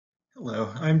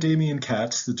Hello, I'm Demain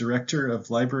Katz, the Director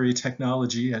of Library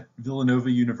Technology at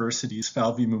Villanova University's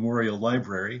Falvey Memorial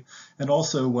Library, and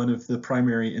also one of the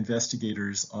primary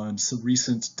investigators on some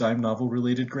recent dime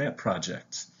novel-related grant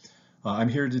projects. I'm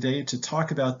here today to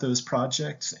talk about those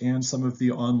projects and some of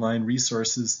the online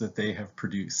resources that they have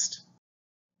produced.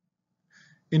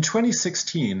 In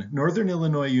 2016, Northern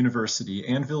Illinois University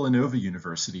and Villanova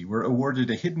University were awarded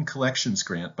a Hidden Collections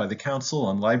grant by the Council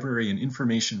on Library and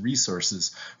Information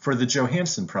Resources for the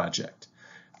Johannsen project.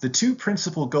 The two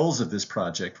principal goals of this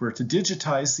project were to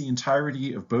digitize the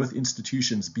entirety of both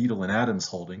institutions' Beadle and Adams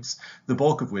holdings, the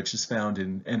bulk of which is found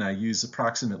in NIU's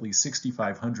approximately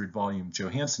 6,500 volume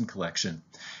Johannsen collection,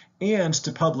 and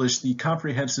to publish the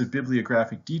comprehensive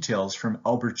bibliographic details from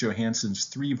Albert Johannsen's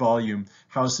 3-volume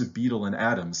House of Beadle and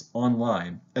Adams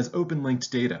online as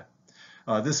open-linked data.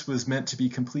 This was meant to be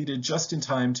completed just in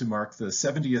time to mark the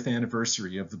 70th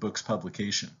anniversary of the book's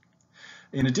publication.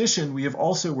 In addition, we have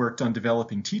also worked on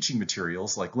developing teaching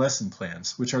materials like lesson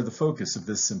plans, which are the focus of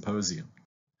this symposium.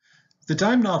 The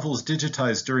dime novels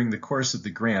digitized during the course of the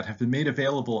grant have been made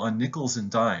available on Nickels and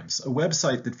Dimes, a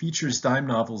website that features dime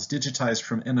novels digitized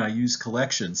from NIU's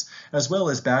collections, as well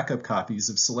as backup copies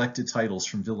of selected titles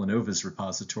from Villanova's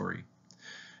repository.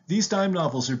 These dime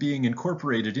novels are being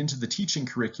incorporated into the teaching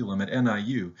curriculum at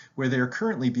NIU, where they are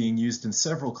currently being used in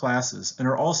several classes and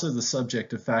are also the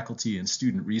subject of faculty and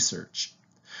student research.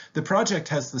 The project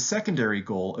has the secondary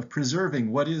goal of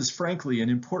preserving what is, frankly, an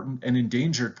important and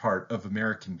endangered part of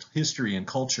American history and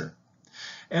culture.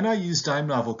 NIU's dime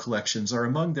novel collections are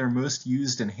among their most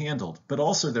used and handled, but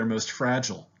also their most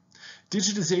fragile.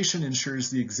 Digitization ensures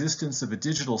the existence of a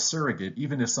digital surrogate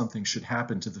even if something should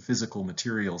happen to the physical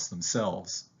materials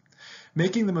themselves.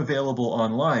 Making them available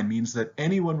online means that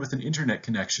anyone with an internet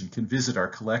connection can visit our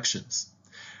collections.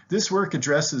 This work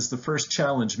addresses the first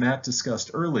challenge Matt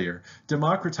discussed earlier,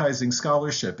 democratizing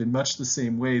scholarship in much the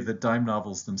same way that dime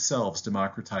novels themselves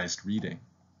democratized reading.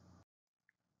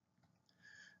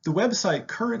 The website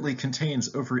currently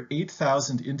contains over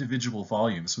 8,000 individual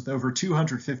volumes with over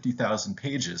 250,000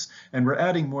 pages, and we're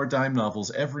adding more dime novels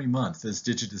every month as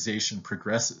digitization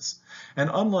progresses.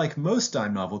 And unlike most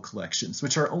dime novel collections,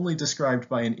 which are only described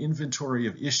by an inventory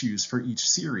of issues for each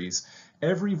series,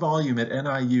 every volume at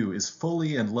NIU is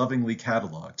fully and lovingly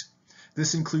cataloged.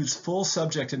 This includes full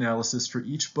subject analysis for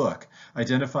each book,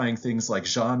 identifying things like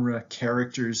genre,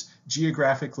 characters,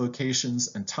 geographic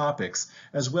locations, and topics,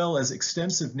 as well as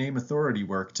extensive name authority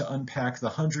work to unpack the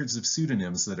hundreds of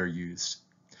pseudonyms that are used.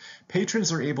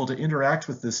 Patrons are able to interact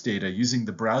with this data using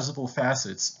the browsable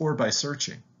facets or by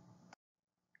searching.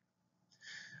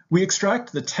 We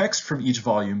extract the text from each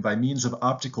volume by means of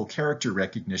optical character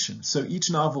recognition, so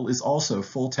each novel is also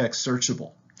full-text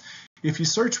searchable. If you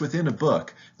search within a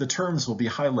book, the terms will be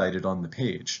highlighted on the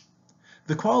page.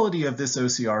 The quality of this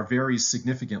OCR varies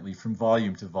significantly from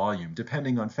volume to volume,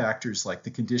 depending on factors like the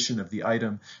condition of the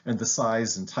item and the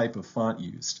size and type of font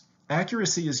used.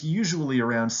 Accuracy is usually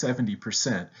around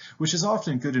 70%, which is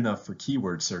often good enough for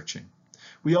keyword searching.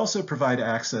 We also provide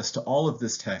access to all of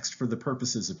this text for the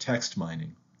purposes of text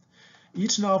mining.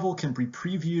 Each novel can be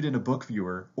previewed in a book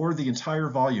viewer, or the entire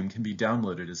volume can be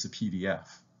downloaded as a PDF.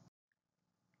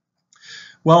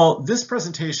 While this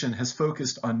presentation has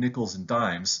focused on Nickels and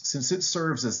Dimes, since it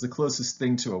serves as the closest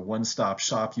thing to a one-stop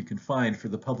shop you can find for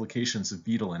the publications of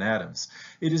Beadle and Adams,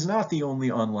 it is not the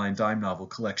only online dime novel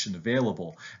collection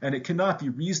available, and it cannot be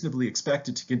reasonably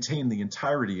expected to contain the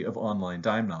entirety of online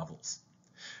dime novels.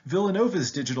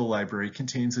 Villanova's Digital Library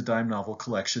contains a dime novel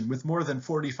collection with more than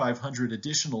 4,500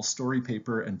 additional story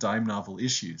paper and dime novel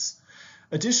issues.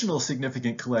 Additional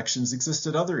significant collections exist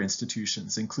at other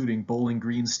institutions, including Bowling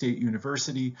Green State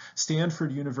University,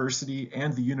 Stanford University,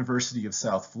 and the University of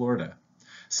South Florida.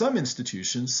 Some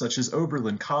institutions, such as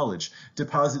Oberlin College,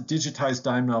 deposit digitized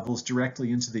dime novels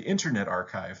directly into the Internet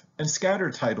Archive, and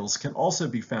scattered titles can also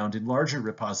be found in larger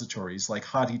repositories like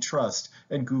HathiTrust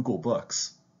and Google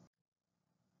Books.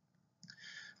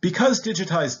 Because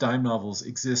digitized dime novels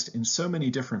exist in so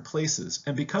many different places,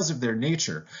 and because of their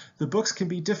nature, the books can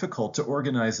be difficult to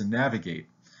organize and navigate.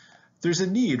 There's a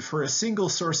need for a single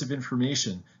source of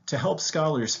information to help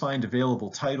scholars find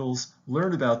available titles,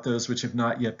 learn about those which have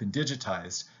not yet been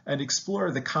digitized, and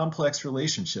explore the complex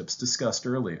relationships discussed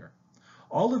earlier.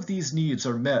 All of these needs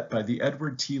are met by the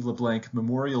Edward T. LeBlanc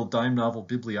Memorial Dime Novel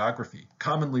Bibliography,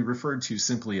 commonly referred to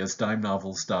simply as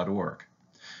dimenovels.org.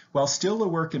 While still a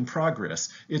work in progress,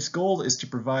 its goal is to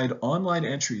provide online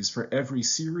entries for every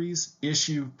series,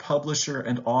 issue, publisher,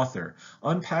 and author,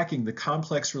 unpacking the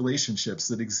complex relationships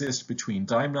that exist between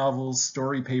dime novels,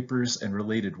 story papers, and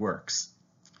related works.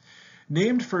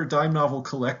 Named for dime novel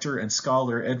collector and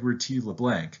scholar Edward T.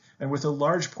 LeBlanc, and with a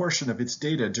large portion of its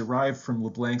data derived from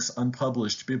LeBlanc's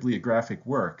unpublished bibliographic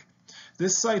work,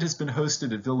 this site has been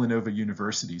hosted at Villanova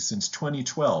University since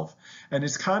 2012, and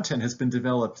its content has been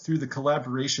developed through the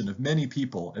collaboration of many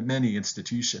people at many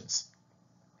institutions.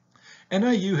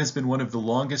 NIU has been one of the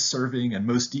longest-serving and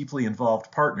most deeply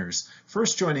involved partners,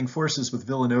 first joining forces with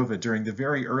Villanova during the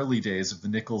very early days of the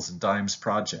Nickels and Dimes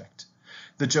project.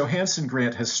 The Johannsen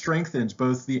grant has strengthened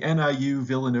both the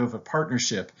NIU-Villanova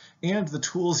partnership and the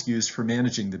tools used for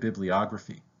managing the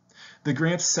bibliography. The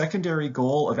grant's secondary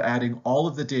goal of adding all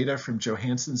of the data from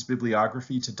Johannsen's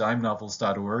bibliography to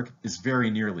dimenovels.org is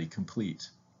very nearly complete.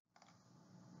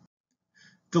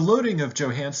 The loading of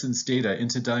Johannsen's data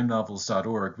into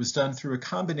dimenovels.org was done through a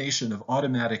combination of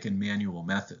automatic and manual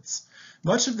methods.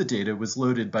 Much of the data was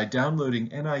loaded by downloading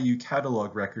NIU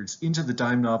catalog records into the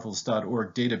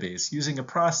dimenovels.org database using a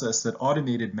process that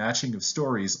automated matching of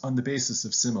stories on the basis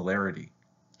of similarity.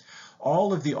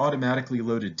 All of the automatically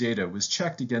loaded data was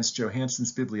checked against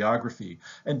Johannsen's bibliography,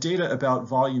 and data about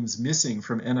volumes missing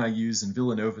from NIU's and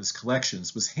Villanova's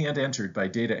collections was hand-entered by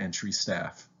data entry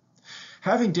staff.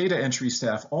 Having data entry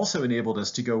staff also enabled us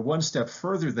to go one step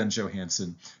further than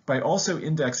Johannsen by also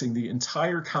indexing the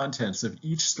entire contents of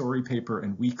each story paper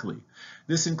and weekly.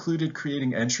 This included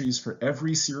creating entries for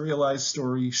every serialized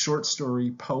story, short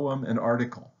story, poem, and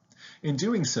article. In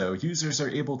doing so, users are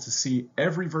able to see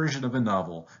every version of a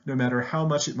novel, no matter how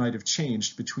much it might have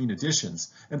changed between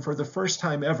editions, and for the first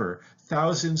time ever,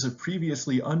 thousands of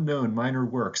previously unknown minor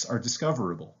works are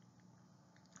discoverable.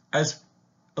 As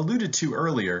alluded to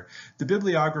earlier, the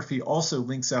bibliography also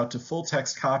links out to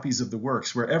full-text copies of the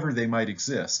works wherever they might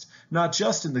exist, not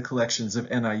just in the collections of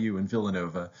NIU and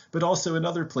Villanova, but also in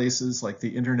other places like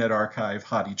the Internet Archive,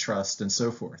 HathiTrust, and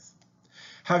so forth.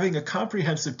 Having a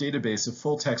comprehensive database of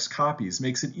full-text copies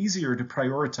makes it easier to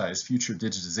prioritize future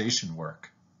digitization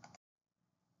work.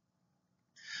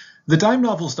 The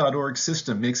dimenovels.org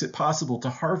system makes it possible to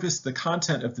harvest the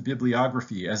content of the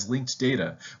bibliography as linked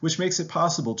data, which makes it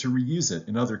possible to reuse it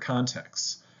in other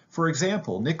contexts. For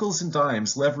example, Nickels and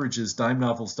Dimes leverages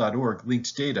dimenovels.org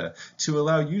linked data to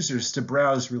allow users to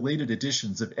browse related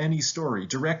editions of any story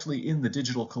directly in the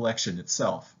digital collection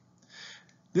itself.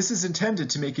 This is intended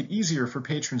to make it easier for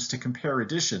patrons to compare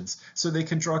editions so they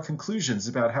can draw conclusions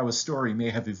about how a story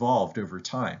may have evolved over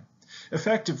time.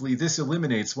 Effectively, this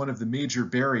eliminates one of the major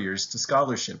barriers to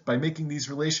scholarship by making these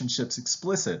relationships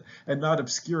explicit and not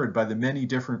obscured by the many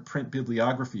different print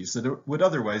bibliographies that would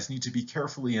otherwise need to be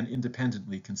carefully and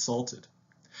independently consulted.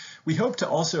 We hope to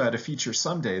also add a feature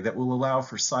someday that will allow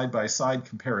for side-by-side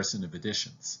comparison of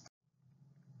editions.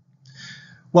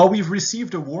 While we've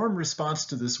received a warm response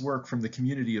to this work from the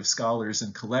community of scholars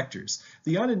and collectors,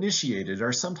 the uninitiated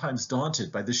are sometimes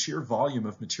daunted by the sheer volume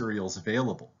of materials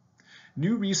available.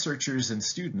 New researchers and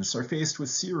students are faced with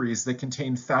series that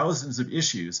contain thousands of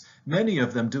issues, many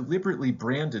of them deliberately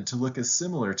branded to look as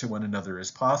similar to one another as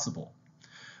possible.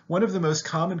 One of the most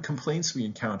common complaints we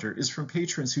encounter is from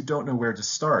patrons who don't know where to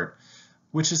start,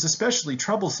 which is especially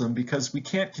troublesome because we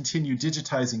can't continue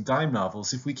digitizing dime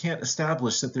novels if we can't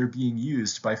establish that they're being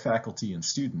used by faculty and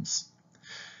students.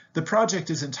 The project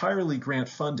is entirely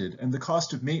grant-funded, and the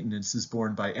cost of maintenance is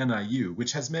borne by NIU,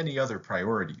 which has many other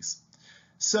priorities.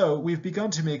 So, we've begun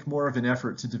to make more of an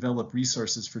effort to develop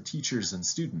resources for teachers and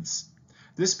students.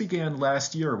 This began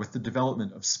last year with the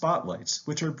development of spotlights,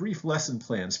 which are brief lesson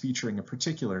plans featuring a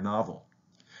particular novel.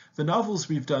 The novels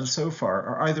we've done so far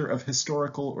are either of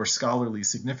historical or scholarly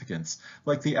significance,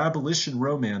 like the abolition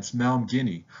romance Malm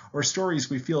Guinea, or stories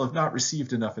we feel have not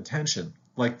received enough attention,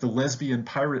 like the lesbian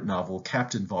pirate novel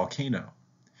Captain Volcano.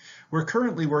 We're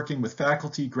currently working with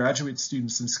faculty, graduate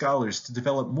students, and scholars to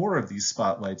develop more of these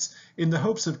spotlights in the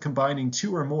hopes of combining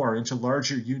 2 or more into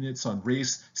larger units on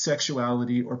race,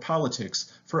 sexuality, or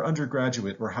politics for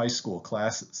undergraduate or high school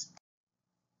classes.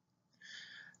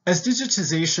 As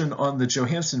digitization on the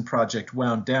Johannsen project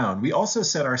wound down, we also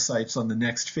set our sights on the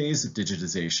next phase of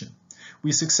digitization.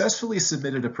 We successfully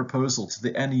submitted a proposal to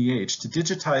the NEH to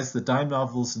digitize the dime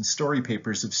novels and story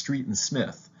papers of Street and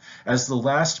Smith. As the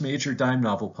last major dime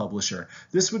novel publisher,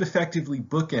 this would effectively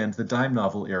bookend the dime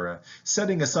novel era,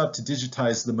 setting us up to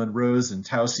digitize the Munros and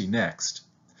Taussie next.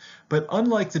 But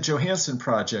unlike the Johannsen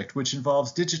project, which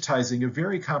involves digitizing a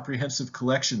very comprehensive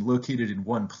collection located in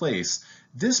one place,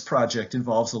 this project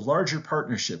involves a larger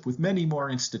partnership with many more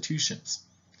institutions.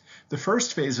 The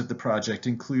first phase of the project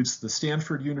includes the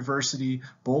Stanford University,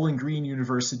 Bowling Green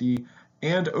University,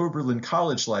 and Oberlin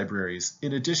College libraries,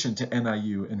 in addition to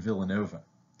NIU and Villanova.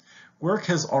 Work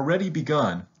has already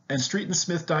begun, And Street and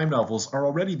Smith dime novels are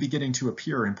already beginning to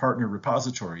appear in partner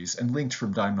repositories and linked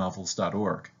from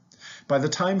dimenovels.org. By the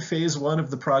time Phase 1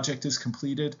 of the project is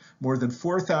completed, more than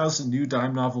 4,000 new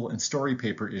dime novel and story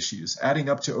paper issues, adding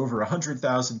up to over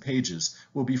 100,000 pages,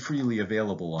 will be freely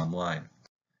available online.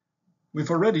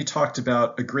 We've already talked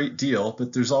about a great deal,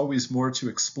 but there's always more to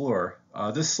explore.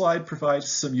 This slide provides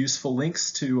some useful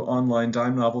links to online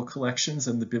dime novel collections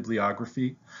and the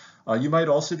bibliography. You might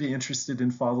also be interested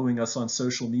in following us on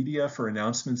social media for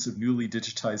announcements of newly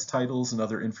digitized titles and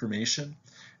other information.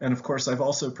 And of course, I've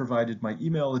also provided my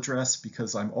email address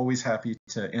because I'm always happy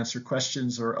to answer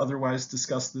questions or otherwise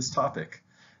discuss this topic.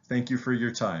 Thank you for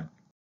your time.